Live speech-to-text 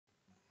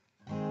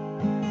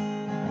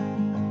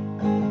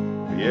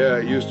Yeah, I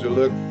used to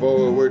look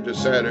forward to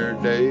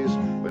Saturdays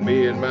when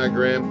me and my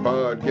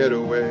grandpa'd get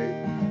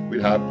away.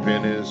 We'd hop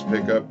in his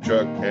pickup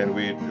truck and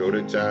we'd go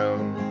to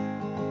town.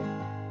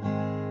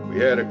 We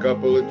had a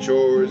couple of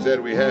chores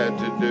that we had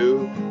to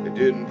do. It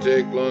didn't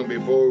take long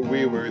before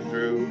we were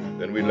through.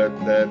 Then we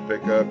let that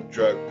pickup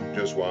truck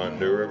just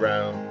wander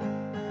around.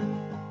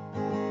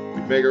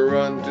 We'd make a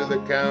run to the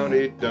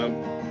county dump.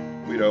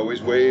 We'd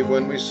always wave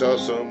when we saw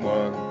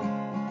someone.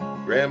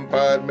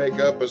 Grandpa'd make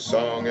up a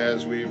song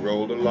as we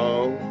rolled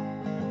along.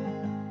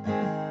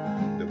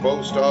 The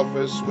post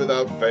office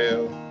without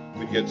fail.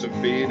 We'd get some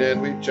feed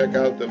and we'd check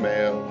out the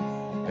mail.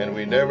 And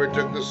we never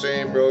took the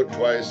same road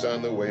twice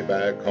on the way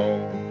back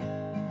home.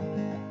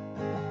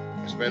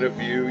 I spent a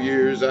few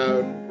years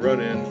out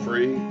running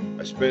free.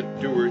 I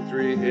spent 2 or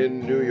 3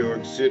 in New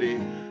York City.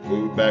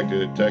 Moved back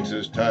to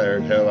Texas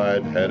tired, hell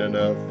I'd had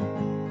enough.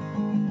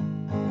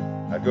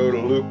 I'd go to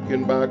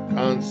Lukenbach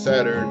on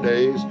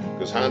Saturdays,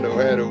 'cause Hondo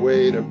had a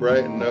way to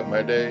brighten up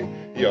my day.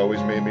 He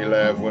always made me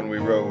laugh when we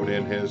rode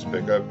in his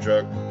pickup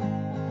truck.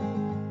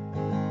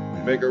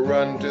 We'd make a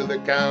run to the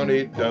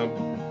county dump.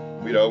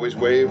 We'd always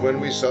wave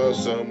when we saw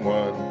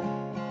someone.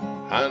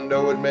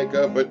 Hondo would make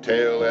up a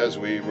tale as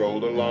we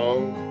rolled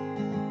along.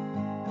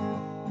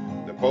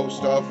 The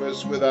post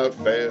office without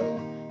fail.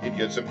 He'd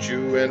get some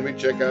chew and we'd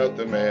check out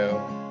the mail.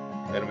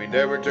 And we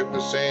never took the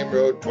same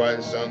road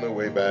twice on the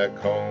way back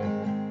home.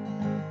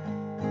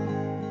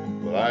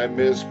 Well, I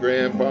miss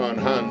Grandpa and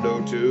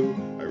Hondo too.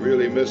 I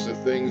really miss the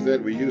things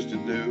that we used to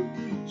do.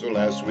 So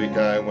last week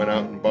I went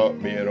out and bought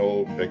me an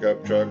old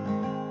pickup truck.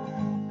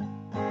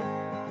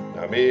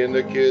 Now me and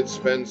the kids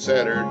spend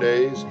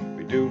Saturdays.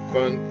 We do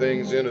fun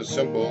things in a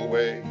simple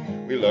way.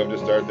 We love to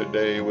start the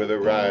day with a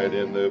ride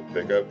in the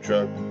pickup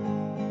truck.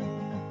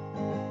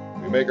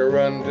 We make a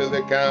run to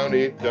the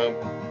county dump.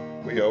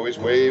 We always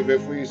wave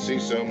if we see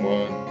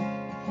someone.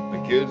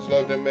 The kids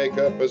love to make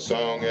up a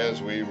song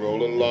as we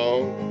roll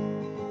along.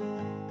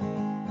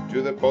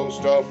 To the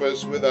post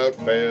office without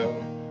fail.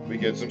 We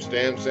get some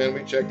stamps and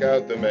we check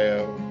out the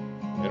mail.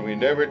 And we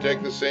never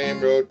take the same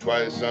road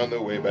twice on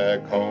the way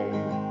back home.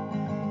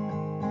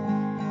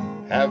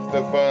 Half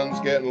the fun's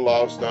getting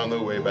lost on the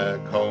way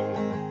back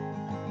home.